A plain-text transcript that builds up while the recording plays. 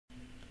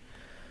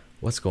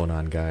What's going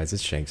on, guys?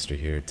 It's Shankster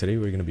here. Today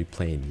we're going to be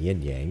playing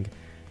Yin Yang.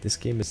 This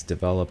game is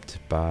developed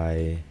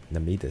by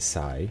Namida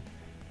Sai,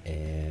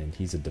 and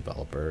he's a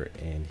developer,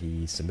 and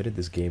he submitted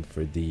this game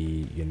for the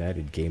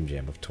United Game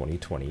Jam of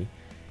 2020,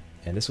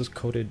 and this was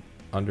coded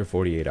under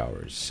 48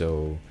 hours,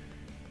 so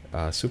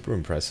super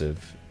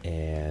impressive,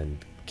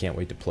 and can't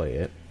wait to play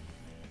it.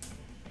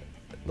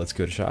 Let's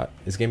give it a shot.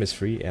 This game is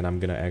free, and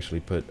I'm going to actually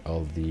put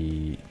all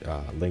the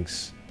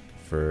links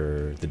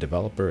for the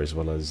developer as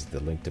well as the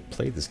link to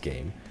play this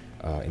game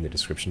in the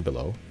description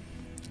below.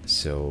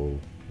 So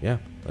yeah,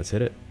 let's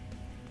hit it.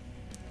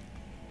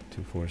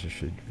 Two forces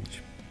should reach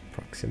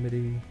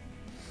proximity.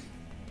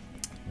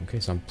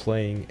 Okay, so I'm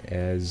playing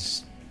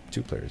as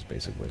two players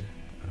basically.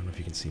 I don't know if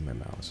you can see my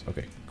mouse.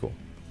 Okay, cool.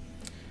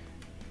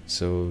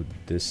 So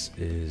this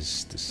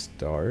is the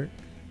start,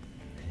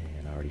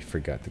 and I already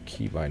forgot the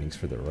key bindings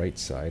for the right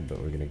side,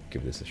 but we're gonna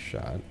give this a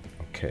shot.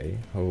 Okay,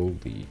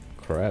 holy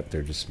crap,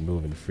 they're just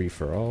moving free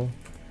for all.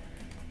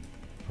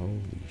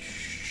 Holy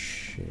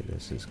shit,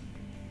 this is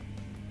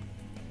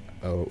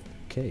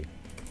okay.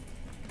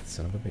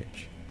 Son of a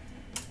bitch.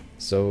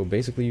 So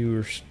basically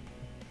you're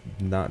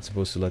not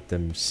supposed to let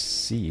them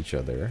see each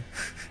other.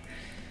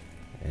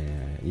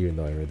 And even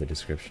though I read the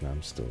description,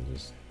 I'm still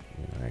just,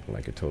 you know, acting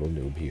like a total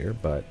noob here,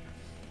 but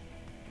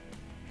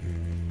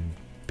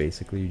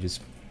basically you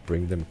just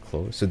bring them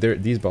close. So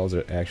these balls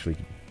are actually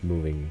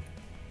moving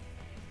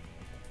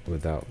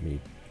without me.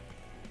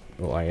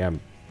 Well, I am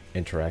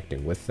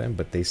interacting with them,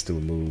 but they still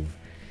move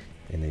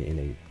in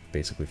a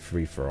basically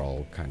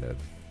free-for-all kind of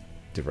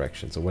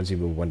direction. So once you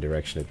move one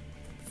direction,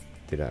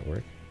 did that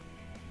work?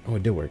 Oh,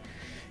 it did work.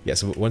 Yeah,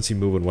 so once you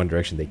move in one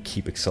direction, they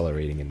keep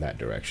accelerating in that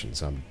direction.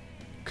 So I'm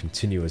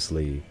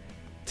continuously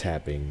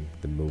tapping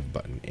the move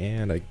button,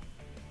 and I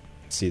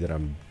see that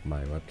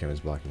my webcam is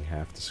blocking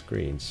half the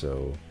screen.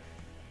 So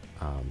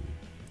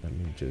let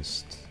me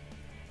just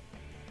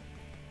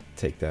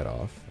take that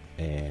off,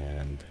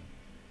 and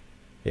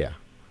yeah,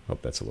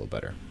 hope that's a little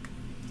better.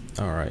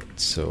 Alright,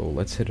 so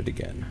let's hit it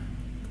again.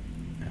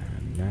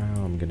 And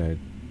now I'm gonna...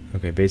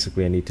 Okay,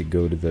 basically I need to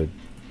go to the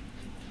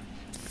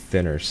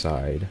thinner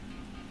side.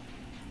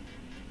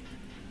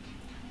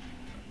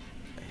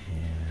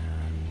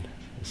 And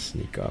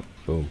sneak up.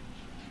 Boom.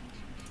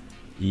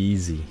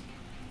 Easy.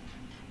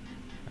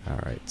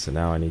 Alright, so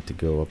now I need to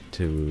go up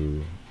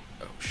to...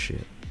 Oh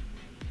shit.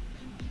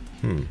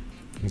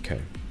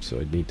 Okay, so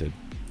I need to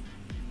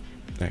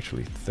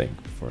actually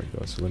think before I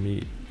go. So let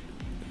me...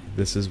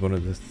 This is one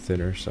of the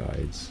thinner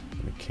sides. I'm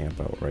gonna camp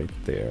out right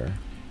there.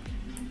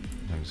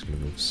 I'm just gonna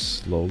move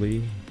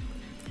slowly.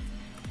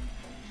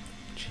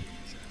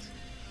 Jesus.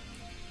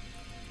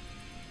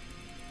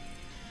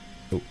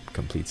 Oh,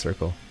 complete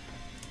circle.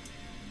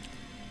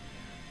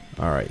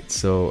 Alright,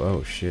 so,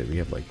 oh shit, we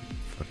have like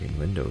fucking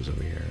windows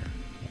over here.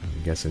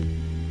 I'm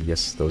guessing,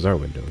 yes, those are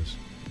windows.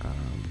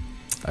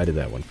 I did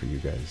that one for you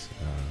guys.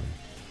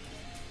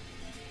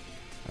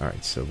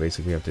 Alright, so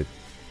basically we have to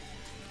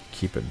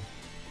keep it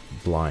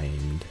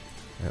blind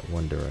at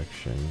one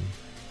direction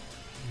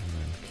and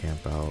then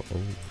camp out. Oh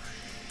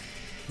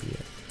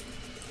shit.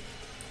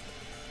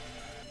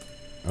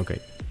 Okay,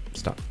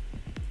 stop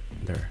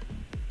there.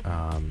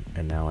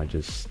 And now I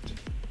just...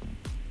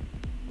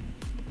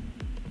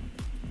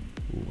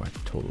 Ooh, I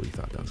totally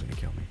thought that was gonna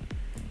kill me.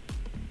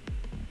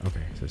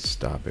 Okay, so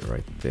stop it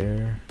right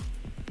there.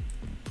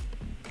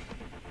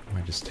 I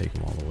might just take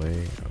them all the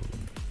way.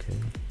 Okay,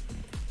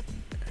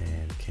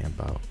 and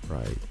camp out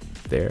right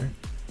there.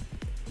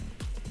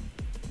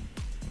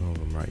 Move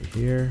them right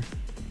here.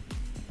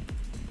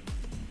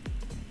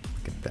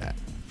 Look at that.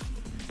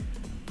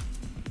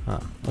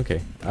 Huh.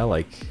 Okay. I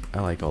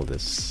like all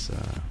this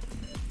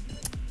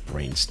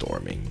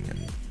brainstorming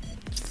and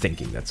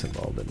thinking that's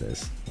involved in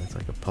this. It's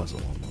like a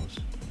puzzle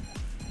almost.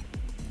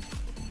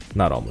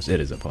 Not almost. It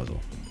is a puzzle.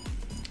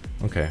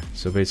 Okay.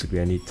 So basically,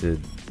 I need to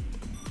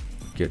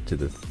get to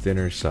the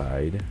thinner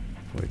side,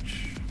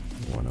 which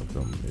one of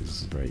them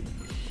is right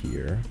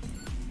here.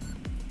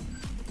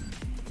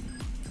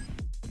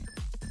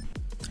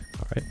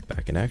 Alright,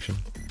 back in action.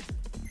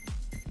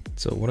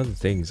 So one of the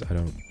things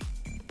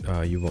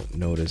you won't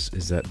notice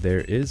is that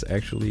there is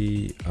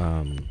actually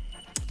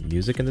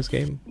music in this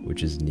game,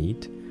 which is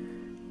neat.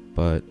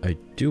 But I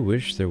do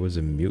wish there was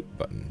a mute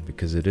button,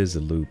 because it is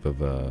a loop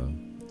of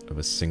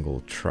a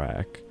single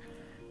track,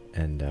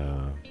 and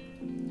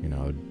you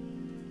know,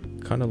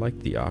 I'd kind of like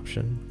the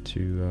option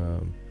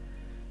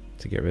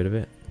to get rid of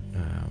it.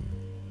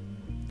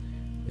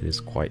 It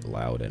is quite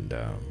loud and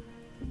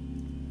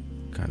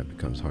kind of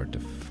becomes hard to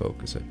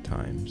focus at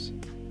times.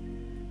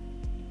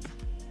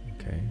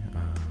 Okay,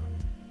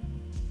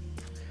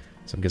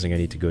 so I'm guessing I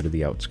need to go to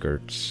the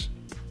outskirts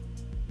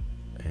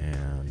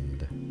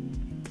and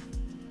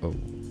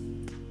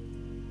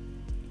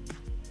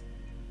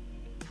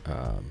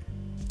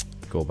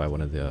go by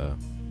one of the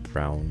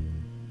brown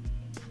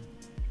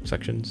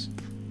sections.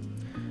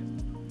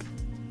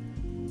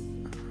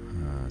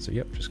 So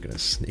yep, just gonna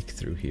sneak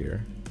through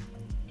here.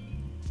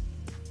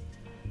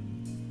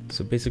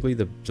 So basically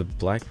the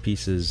black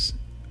pieces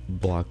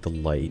block the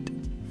light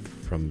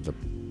from the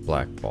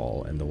black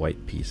ball, and the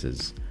white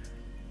pieces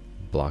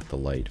block the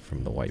light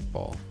from the white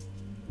ball.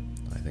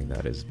 I think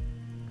that is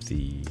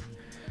the...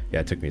 Yeah,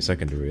 it took me a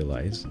second to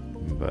realize,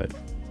 but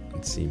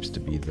it seems to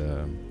be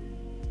the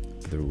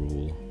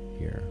rule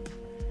here.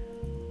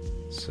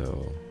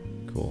 So,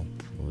 cool.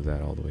 Move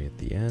that all the way at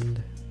the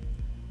end.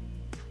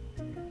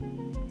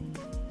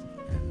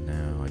 And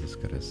now I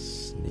just gotta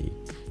sneak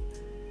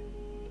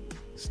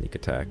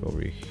attack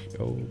over here.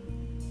 Oh,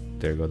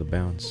 there go the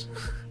bounce.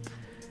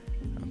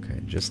 Okay,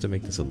 just to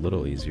make this a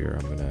little easier,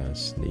 I'm gonna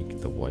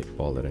sneak the white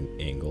ball at an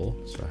angle,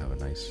 so I have a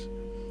nice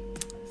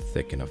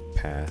thick enough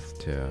path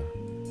to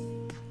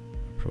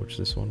approach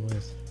this one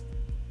with.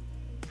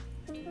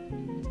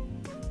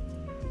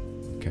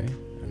 Okay,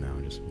 and now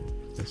just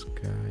move this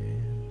guy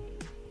in.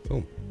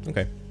 Boom.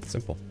 Okay,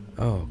 simple.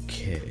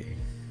 Okay.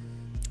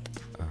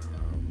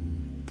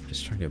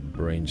 Just trying to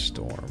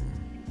brainstorm.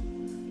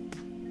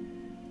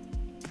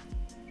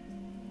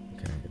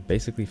 Okay,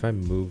 basically if I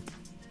move...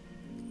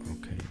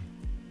 Okay,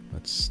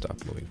 let's stop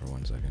moving for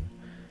 1 second.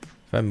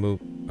 If I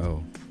move...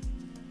 Oh.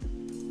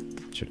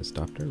 Should have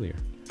stopped earlier.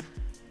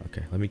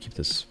 Okay, let me keep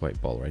this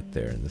white ball right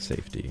there in the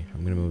safety.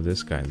 I'm gonna move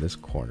this guy in this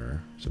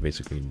corner. So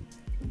basically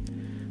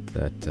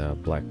that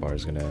black bar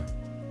is gonna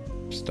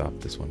stop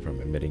this one from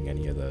emitting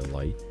any of the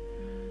light.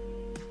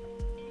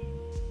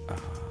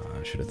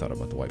 I should have thought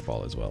about the white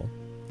ball as well.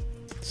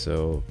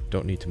 So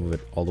don't need to move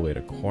it all the way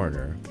to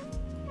corner,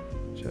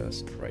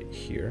 just right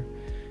here.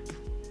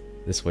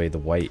 This way the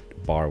white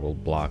bar will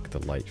block the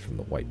light from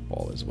the white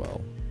ball as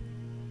well.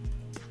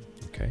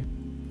 Okay,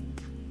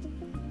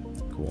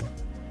 cool.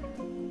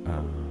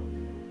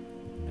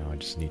 Now I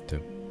just need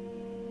to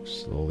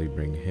slowly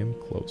bring him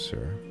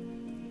closer,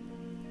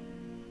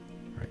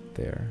 right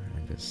there,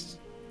 and just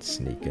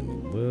sneak in a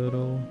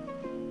little.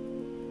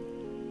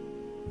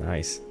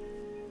 Nice.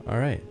 All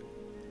right.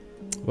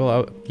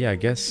 Well, yeah, I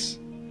guess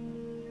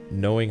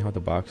knowing how the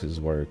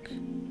boxes work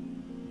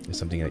is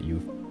something that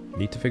you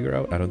need to figure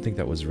out. I don't think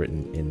that was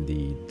written in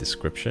the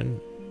description.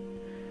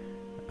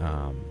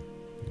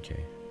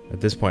 Okay.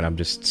 At this point, I'm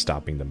just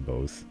stopping them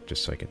both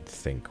just so I can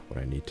think what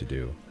I need to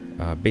do.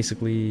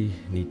 Basically,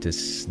 need to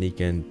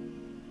sneak in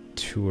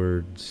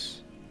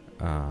towards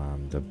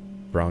the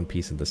brown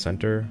piece in the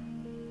center.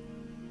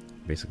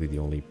 Basically, the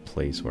only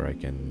place where I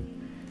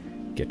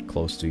can get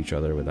close to each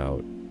other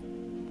without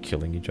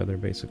killing each other,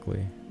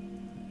 basically.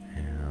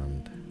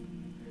 And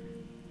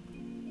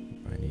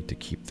I need to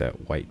keep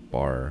that white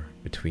bar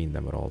between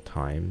them at all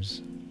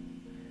times.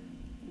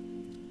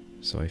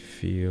 So I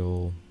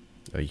feel...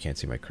 Oh, you can't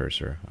see my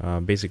cursor.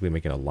 Basically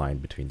making a line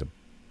between the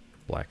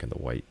black and the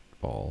white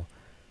ball.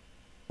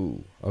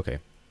 Ooh, okay.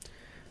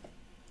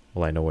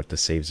 Well, I know what the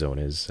safe zone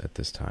is at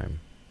this time.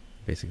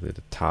 Basically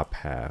the top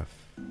half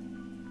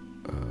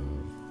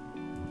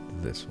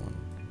of this one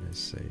is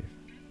safe.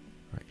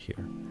 Right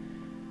here.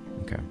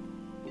 Okay.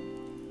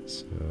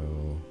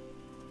 So...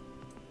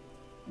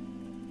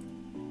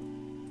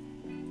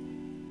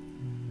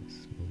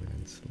 Let's move it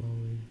in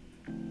slowly.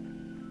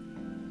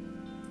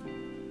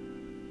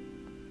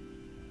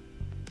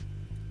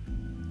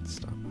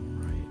 Stop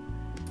right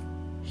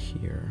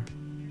here.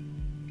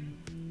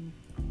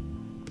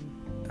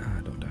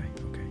 Don't die.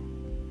 Okay.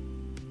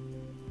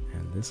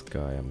 And this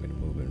guy, I'm gonna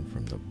move in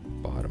from the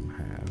bottom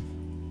half.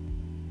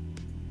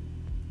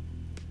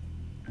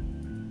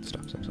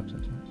 Stop.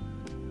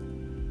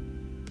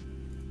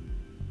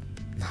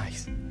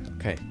 Nice.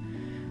 Okay.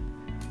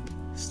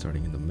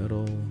 Starting in the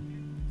middle.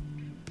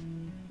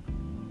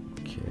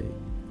 Okay.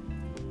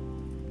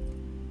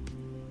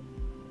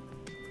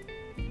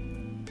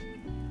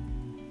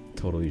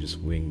 Totally just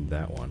winged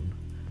that one.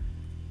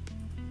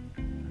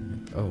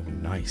 Oh,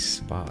 nice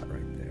spot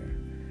right there.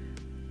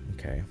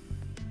 Okay.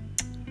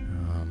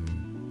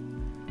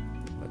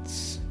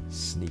 Let's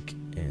sneak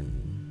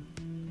in.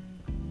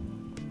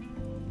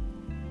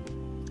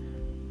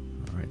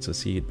 Alright, so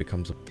see, it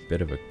becomes a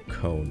bit of a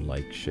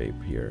cone-like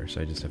shape here,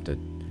 so I just have to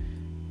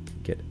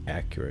get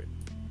accurate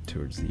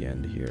towards the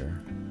end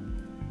here.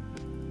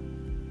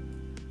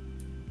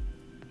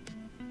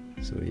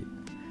 Sweet.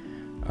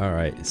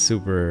 Alright,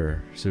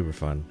 super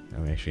fun.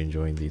 I'm actually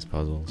enjoying these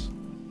puzzles.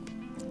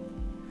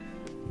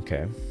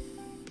 Okay.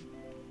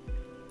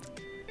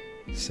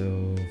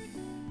 So,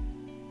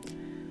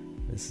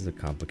 this is a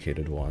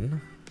complicated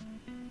one.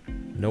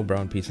 No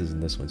brown pieces in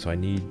this one, so I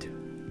need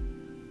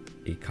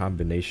a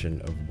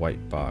combination of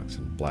white box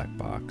and black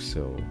box,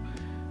 so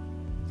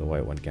the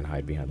white one can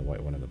hide behind the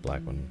white one and the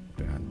black one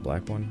behind the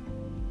black one.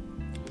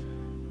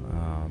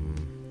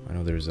 I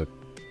know there's a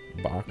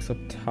box up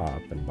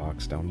top and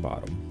box down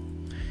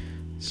bottom,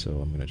 so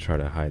I'm gonna try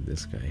to hide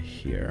this guy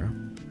here.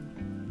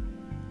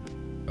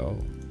 Oh,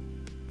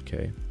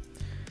 okay.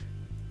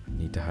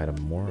 Need to hide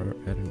him more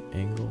at an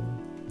angle,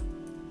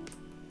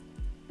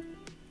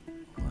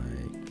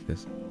 like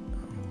this.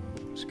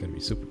 Oh, just gotta be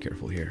super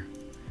careful here.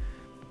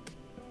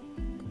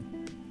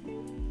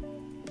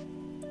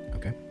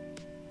 Okay.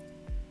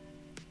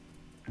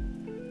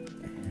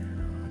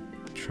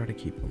 And try to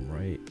keep him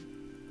right.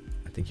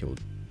 I think he'll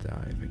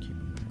die if I keep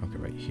him there. Okay,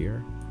 right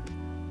here.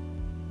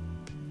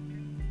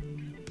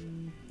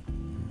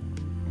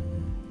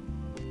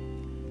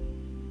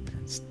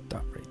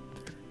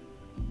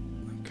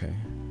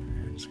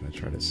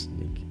 gonna try to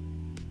sneak.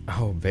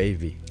 Oh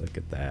baby, look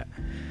at that.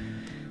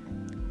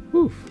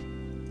 Whew.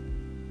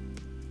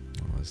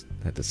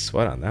 I had to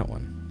sweat on that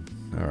one.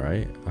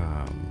 Alright.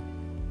 Gonna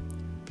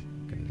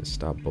just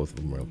stop both of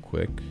them real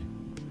quick.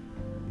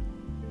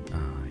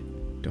 I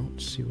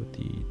don't see what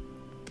the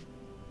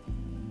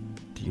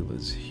deal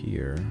is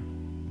here.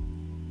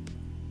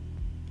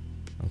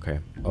 Okay.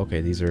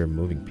 Okay, these are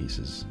moving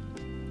pieces.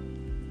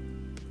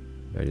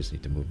 I just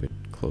need to move it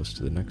close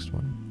to the next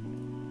one.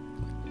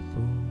 Like,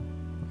 boom.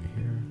 Right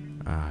here.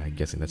 I'm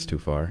guessing that's too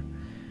far.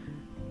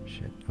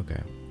 Shit.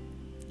 Okay.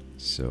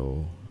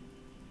 So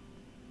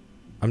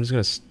I'm just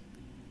gonna.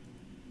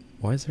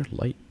 Why is there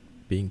light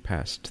being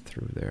passed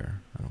through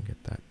there? I don't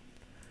get that.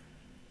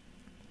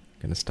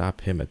 Gonna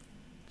stop him at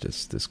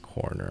just this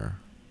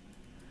corner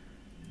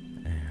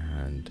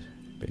and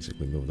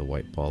basically move the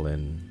white ball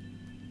in.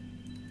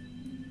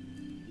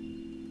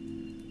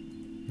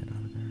 Get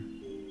out of there.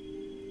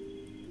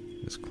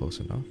 Is close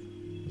enough?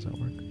 Does that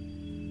work?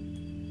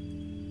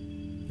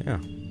 Yeah,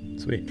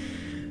 sweet.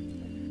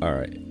 All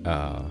right,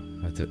 I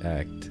have to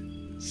act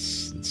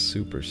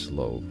super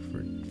slow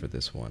for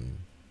this one.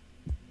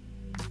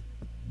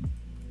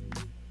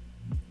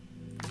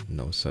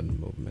 No sudden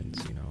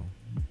movements, you know.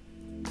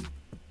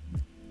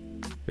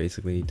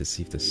 Basically need to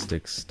see if the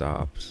stick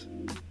stops.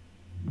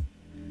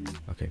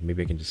 Okay,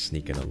 maybe I can just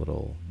sneak in a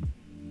little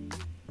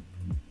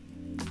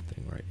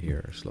thing right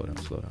here. Slow down,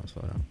 slow down,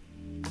 slow down.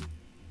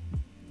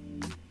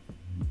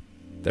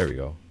 There we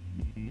go.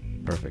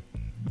 Perfect.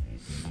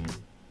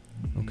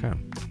 Okay.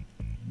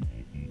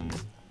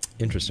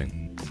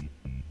 Interesting.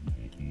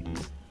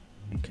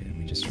 Okay, let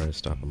me just try to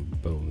stop them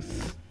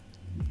both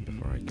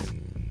before I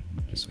can,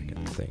 just so I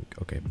can think.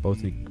 Okay,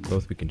 both we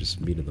can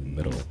just meet in the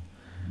middle.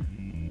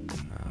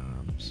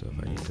 So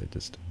if I need to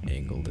just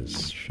angle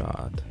this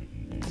shot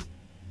a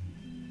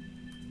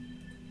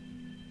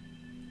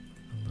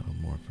little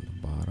more from the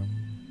bottom.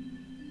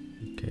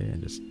 Okay,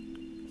 and just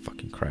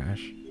fucking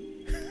crash.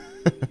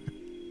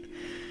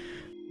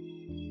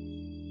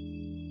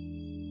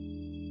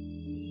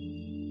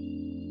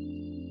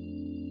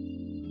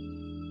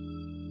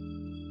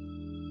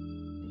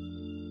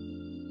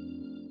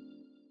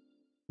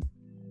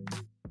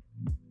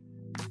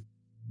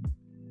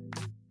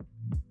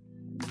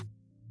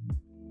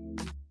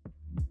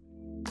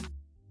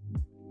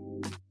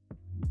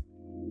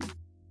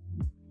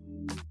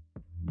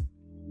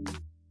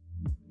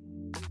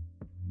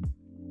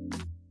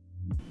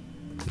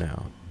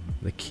 Now,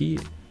 the key,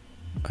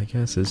 I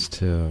guess, is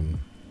to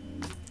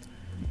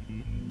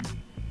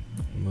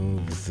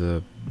move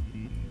the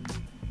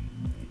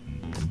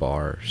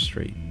bar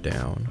straight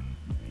down.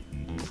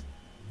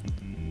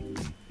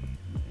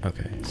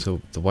 Okay,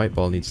 so the white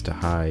ball needs to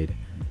hide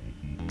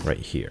right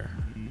here.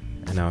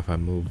 And now if I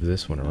move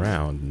this one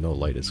around, no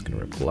light is going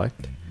to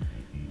reflect,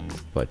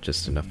 but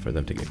just enough for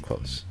them to get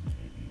close.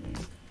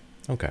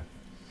 Okay,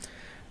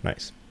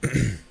 nice.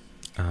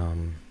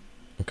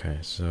 Okay,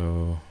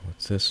 so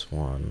what's this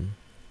one?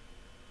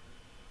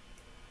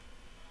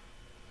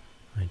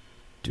 I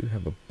do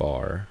have a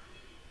bar.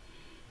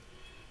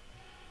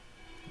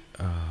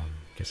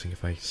 Guessing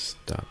if I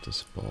stop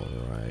this ball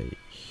right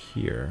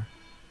here,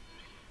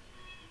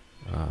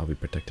 I'll be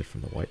protected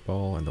from the white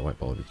ball, and the white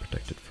ball will be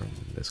protected from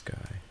this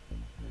guy.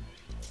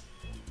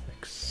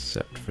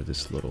 Except for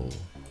this little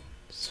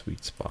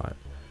sweet spot,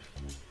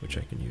 which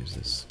I can use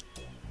this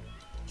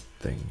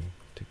thing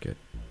to get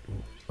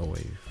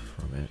away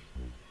from it.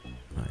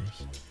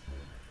 Nice.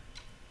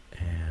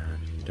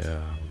 And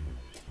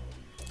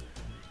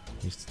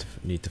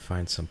need to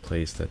find some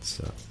place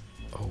that's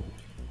oh,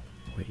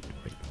 wait.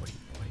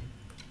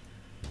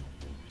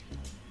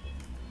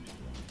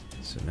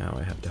 So now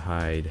I have to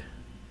hide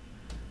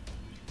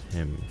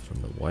him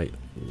from the white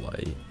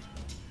light,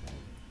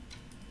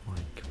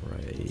 like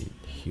right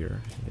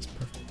here. I think it's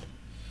perfect.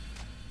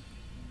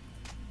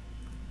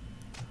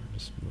 I'm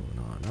just moving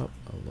on up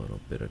a little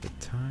bit at a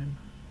time.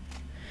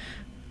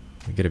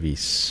 You gotta be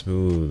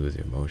smooth with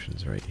your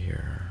motions right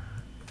here,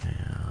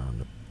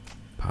 and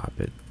pop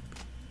it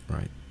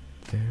right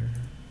there.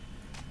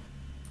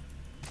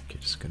 Okay,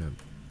 just gonna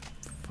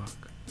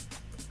fuck.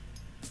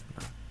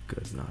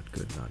 Not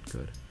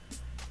good.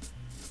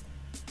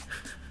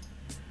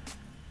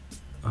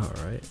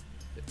 Alright,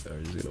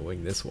 I'm just gonna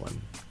wing this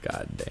one.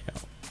 God damn.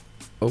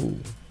 Oh.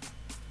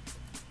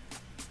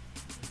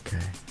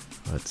 Okay,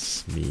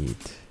 let's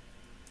meet.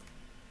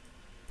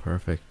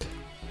 Perfect.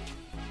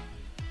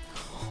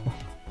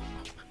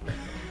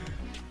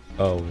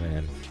 Oh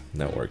man,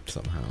 that worked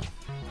somehow.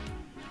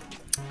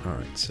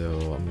 Alright,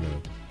 so I'm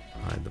gonna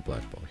hide the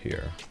black ball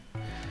here.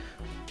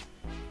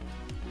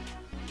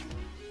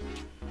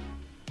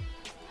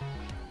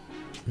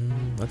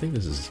 I think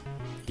this is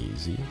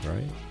easy,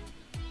 right?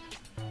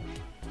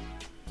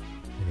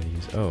 I'm gonna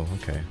use, oh,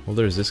 okay. Well,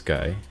 there's this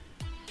guy.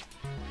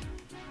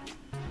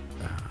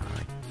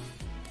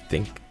 I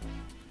think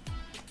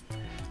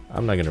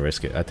I'm not gonna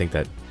risk it. I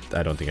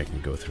don't think I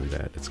can go through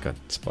that. It's got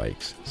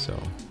spikes, so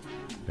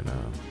I'm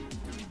gonna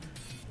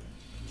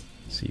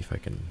see if I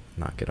can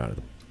knock it out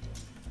of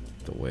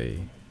the way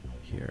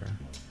here.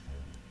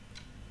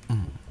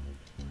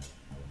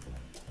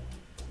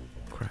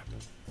 Crap.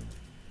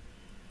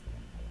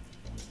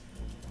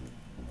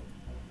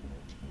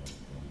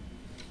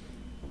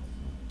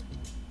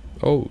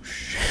 Oh,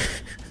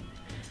 shit.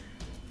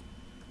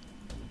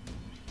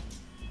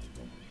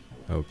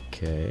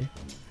 Okay.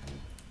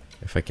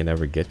 If I can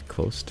ever get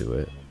close to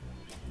it.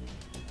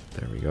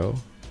 There we go.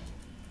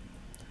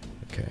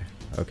 Okay.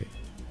 Okay.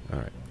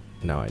 Alright.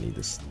 Now I need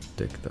this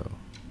stick though.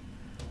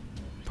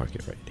 Park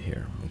it right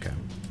here. Okay.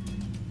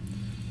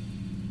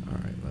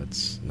 Alright,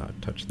 let's not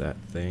touch that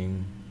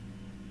thing.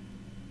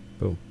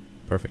 Boom.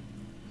 Perfect.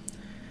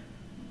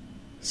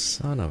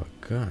 Son of a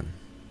gun.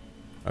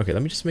 Okay,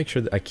 let me just make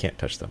sure that I can't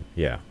touch them.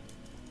 Yeah.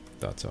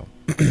 Thought so.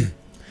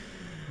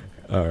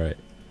 Alright.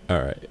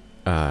 Alright.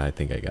 I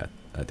think I got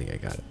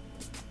it.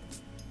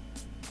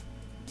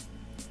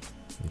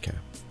 Okay.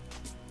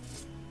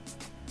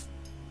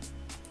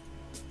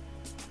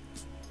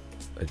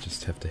 I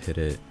just have to hit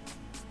it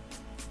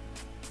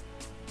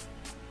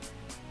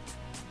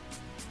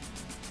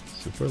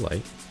super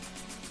light.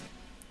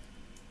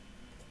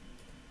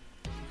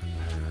 And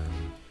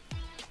then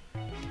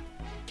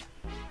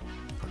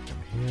put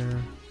them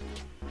here.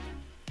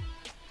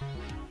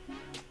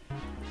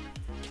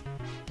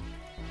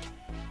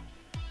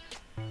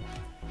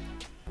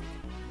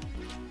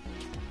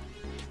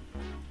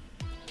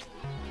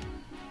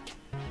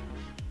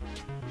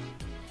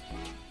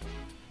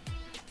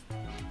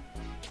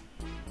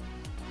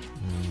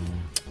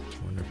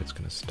 I wonder if it's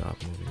going to stop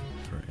moving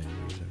for any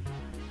reason.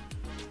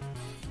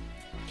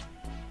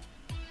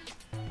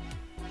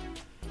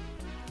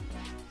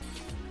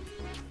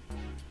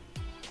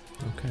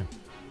 Okay.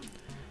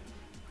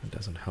 That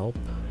doesn't help.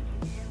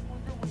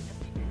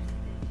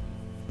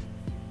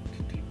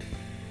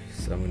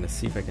 So I'm going to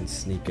see if I can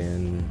sneak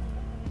in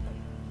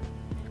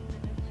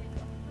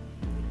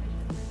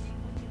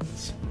a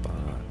spot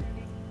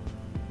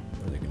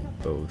where they can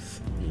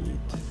both meet.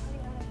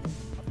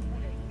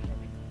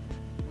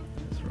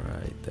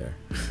 Right there.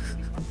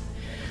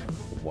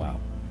 Wow.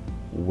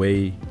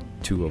 Way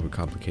too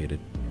overcomplicated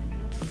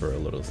for a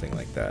little thing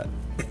like that.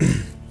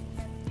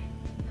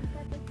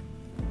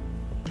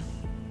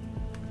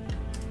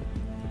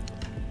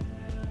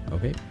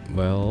 Okay,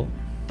 well,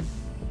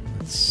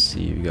 let's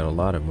see. We got a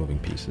lot of moving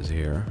pieces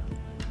here.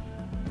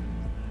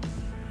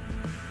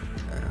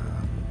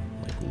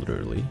 Like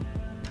literally.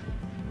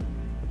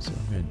 So what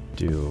I'm gonna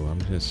do,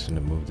 I'm just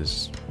gonna move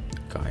this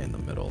guy in the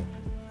middle.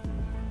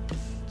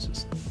 Let's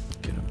just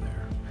get him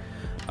there.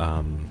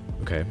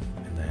 Okay,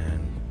 and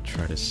then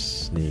try to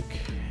sneak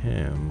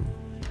him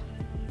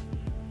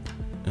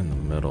in the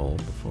middle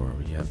before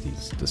we have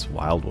this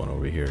wild one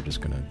over here just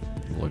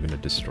we're gonna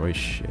destroy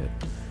shit.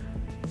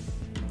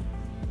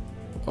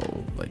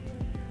 Oh, like,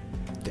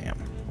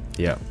 damn.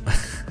 Yeah.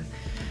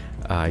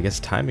 I guess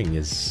timing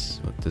is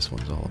what this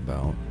one's all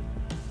about.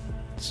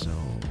 So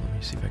let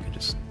me see if I can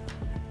just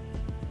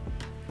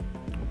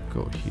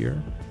go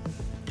here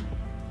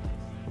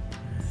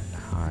and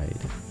hide.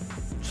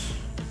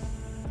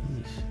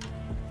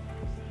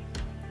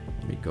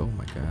 Let me go,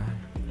 my guy.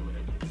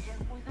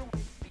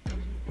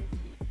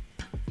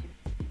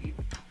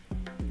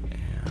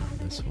 And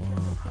this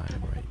one, hide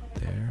right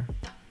there.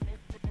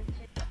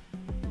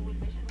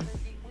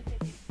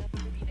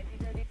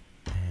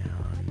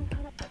 And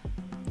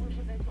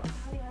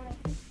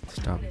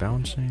stop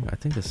bouncing. I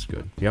think this is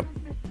good. Yep.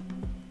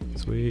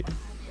 Sweet.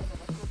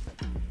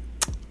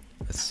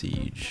 A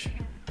siege.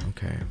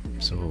 Okay,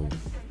 so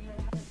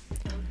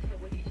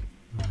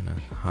I'm gonna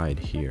hide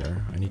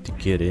here. I need to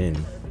get in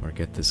or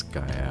get this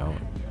guy out.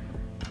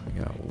 I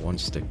got one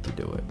stick to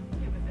do it.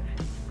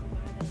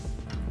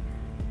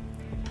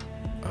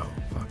 Oh,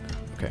 fuck.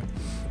 Okay.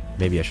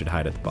 Maybe I should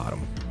hide at the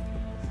bottom.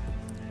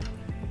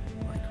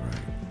 Like,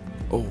 right.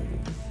 Oh,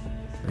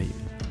 maybe.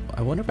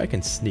 I wonder if I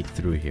can sneak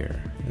through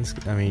here.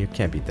 I mean, it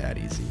can't be that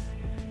easy.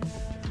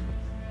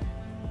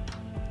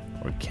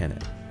 Or can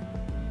it?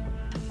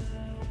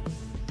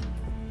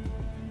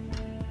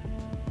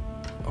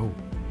 Oh,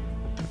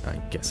 I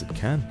guess it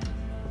can.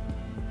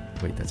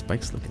 Wait, that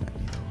spike's looking at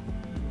me though.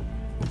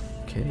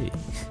 Okay.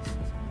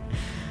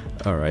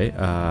 Alright,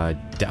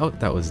 doubt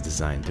that was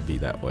designed to be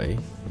that way,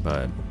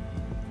 but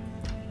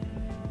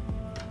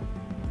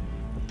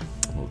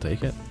we'll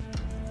take it.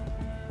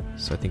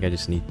 So I think I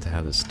just need to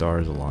have the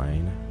stars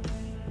align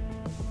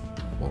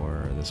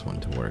for this one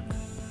to work.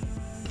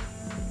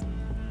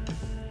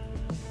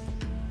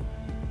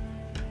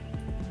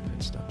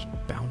 It stops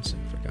bouncing,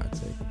 for God's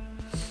sake.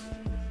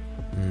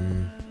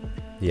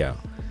 Yeah.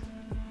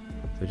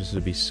 So just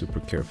to be super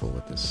careful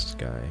with this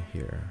guy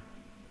here.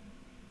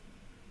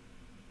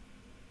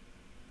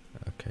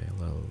 Okay, a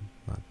little,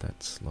 not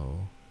that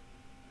slow.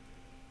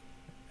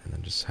 And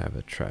then just have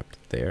it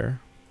trapped there.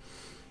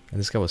 And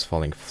this guy was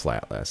falling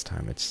flat last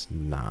time. It's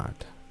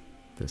not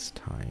this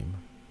time.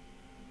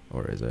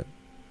 Or is it?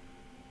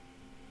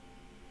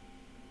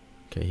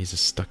 Okay, he's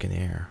just stuck in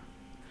air.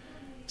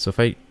 So if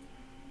I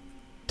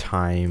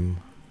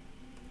time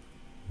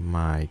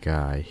my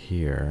guy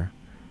here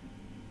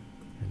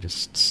and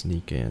just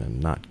sneak in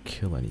and not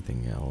kill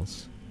anything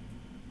else.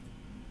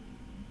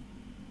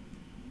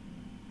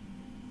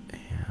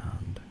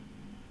 And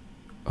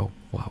oh,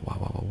 wow, wow,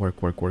 wow,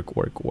 work.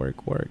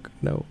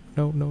 No.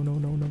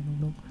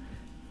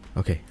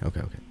 Okay.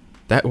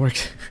 That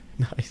worked.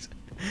 Nice.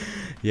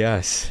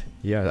 Yes.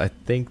 Yeah, I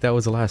think that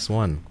was the last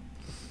one.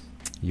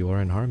 You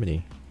are in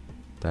harmony.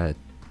 That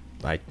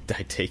I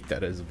take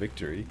that as a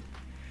victory.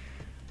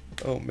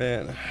 Oh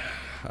man,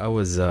 I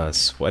was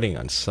sweating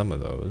on some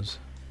of those.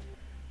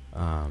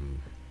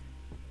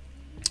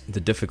 The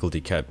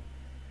difficulty kept,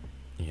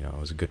 it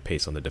was a good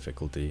pace on the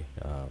difficulty.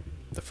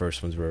 The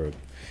first ones were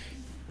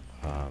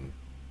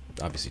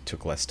obviously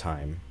took less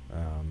time,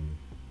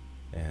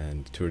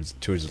 and towards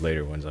the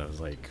later ones I was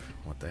like,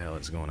 what the hell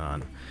is going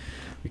on?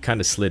 We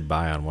kind of slid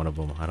by on one of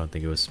them. I don't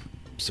think it was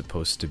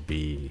supposed to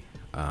be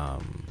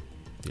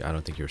I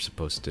don't think you're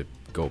supposed to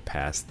go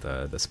past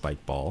the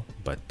spike ball,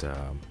 but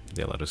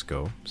they let us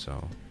go,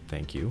 so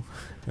thank you.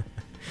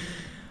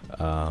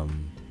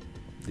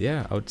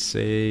 Yeah, I would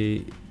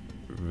say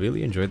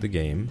really enjoyed the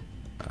game.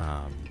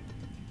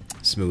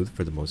 Smooth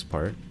for the most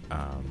part.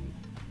 I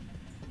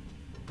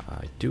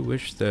do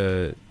wish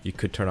that you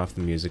could turn off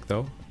the music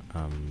though.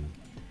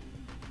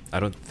 I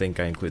don't think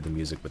I include the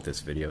music with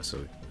this video, so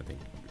I think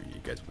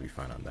you guys will be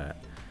fine on that.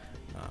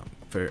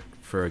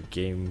 For a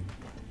game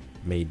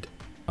made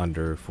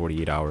under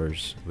 48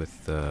 hours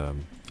with a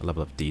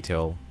level of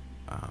detail,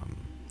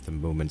 the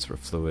movements were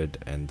fluid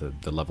and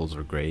the levels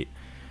were great.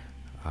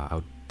 I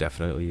would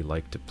definitely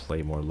like to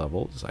play more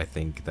levels. I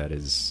think that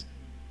is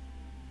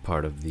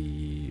part of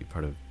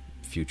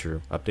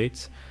future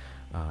updates,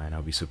 and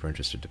I'll be super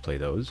interested to play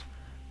those.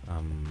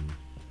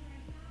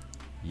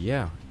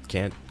 Yeah,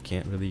 can't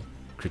really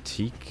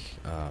critique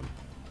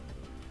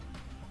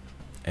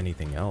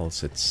anything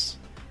else. It's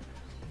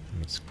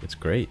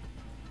great.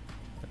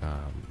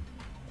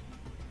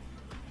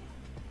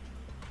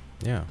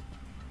 Yeah,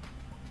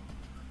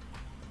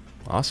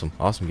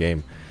 awesome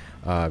game.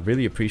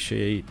 Really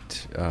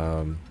appreciate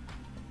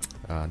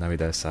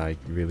Namida Sai.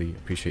 Really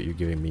appreciate you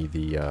giving me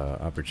the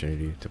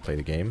opportunity to play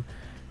the game,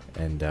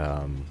 and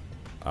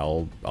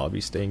I'll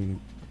be staying,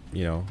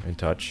 in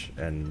touch,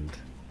 and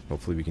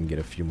hopefully we can get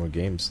a few more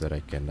games that I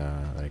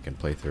can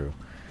play through.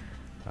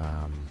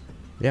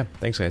 Yeah,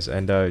 thanks guys,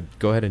 and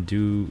go ahead and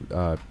do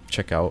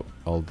check out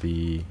all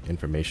the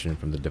information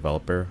from the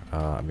developer.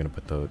 I'm gonna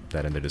put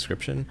that in the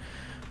description,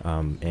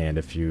 and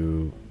if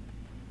you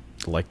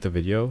like the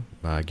video,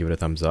 give it a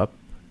thumbs up,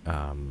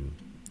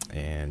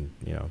 and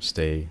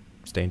stay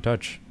in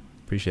touch.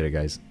 Appreciate it,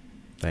 guys.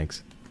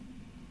 Thanks.